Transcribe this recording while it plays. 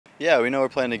Yeah, we know we're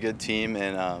playing a good team,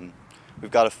 and we've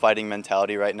got a fighting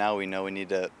mentality right now. We know we need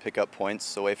to pick up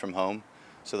points away from home,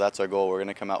 so that's our goal. We're going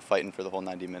to come out fighting for the whole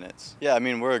 90 minutes. Yeah, I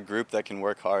mean, we're a group that can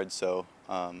work hard, so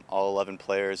all 11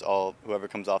 players, whoever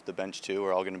comes off the bench too,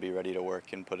 we're all going to be ready to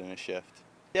work and put in a shift.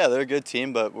 Yeah, they're a good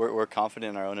team, but we're confident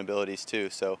in our own abilities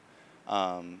too. So,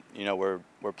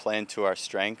 we're playing to our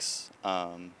strengths,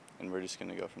 and we're just going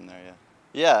to go from there. Yeah.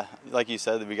 Yeah, like you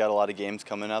said, we got a lot of games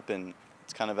coming up, and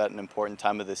it's kind of at an important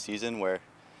time of the season where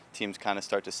teams kind of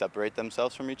start to separate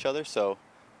themselves from each other. So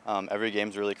every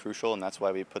game's really crucial, and that's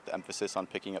why we put the emphasis on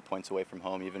picking up points away from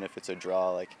home. Even if it's a draw,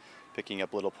 like picking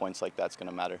up little points like that's going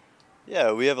to matter.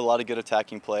 Yeah, we have a lot of good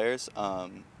attacking players.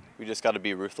 We just got to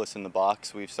be ruthless in the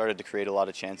box. We've started to create a lot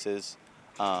of chances.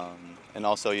 And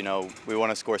also, we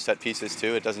want to score set pieces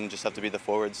too. It doesn't just have to be the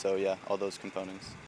forwards, so yeah, all those components.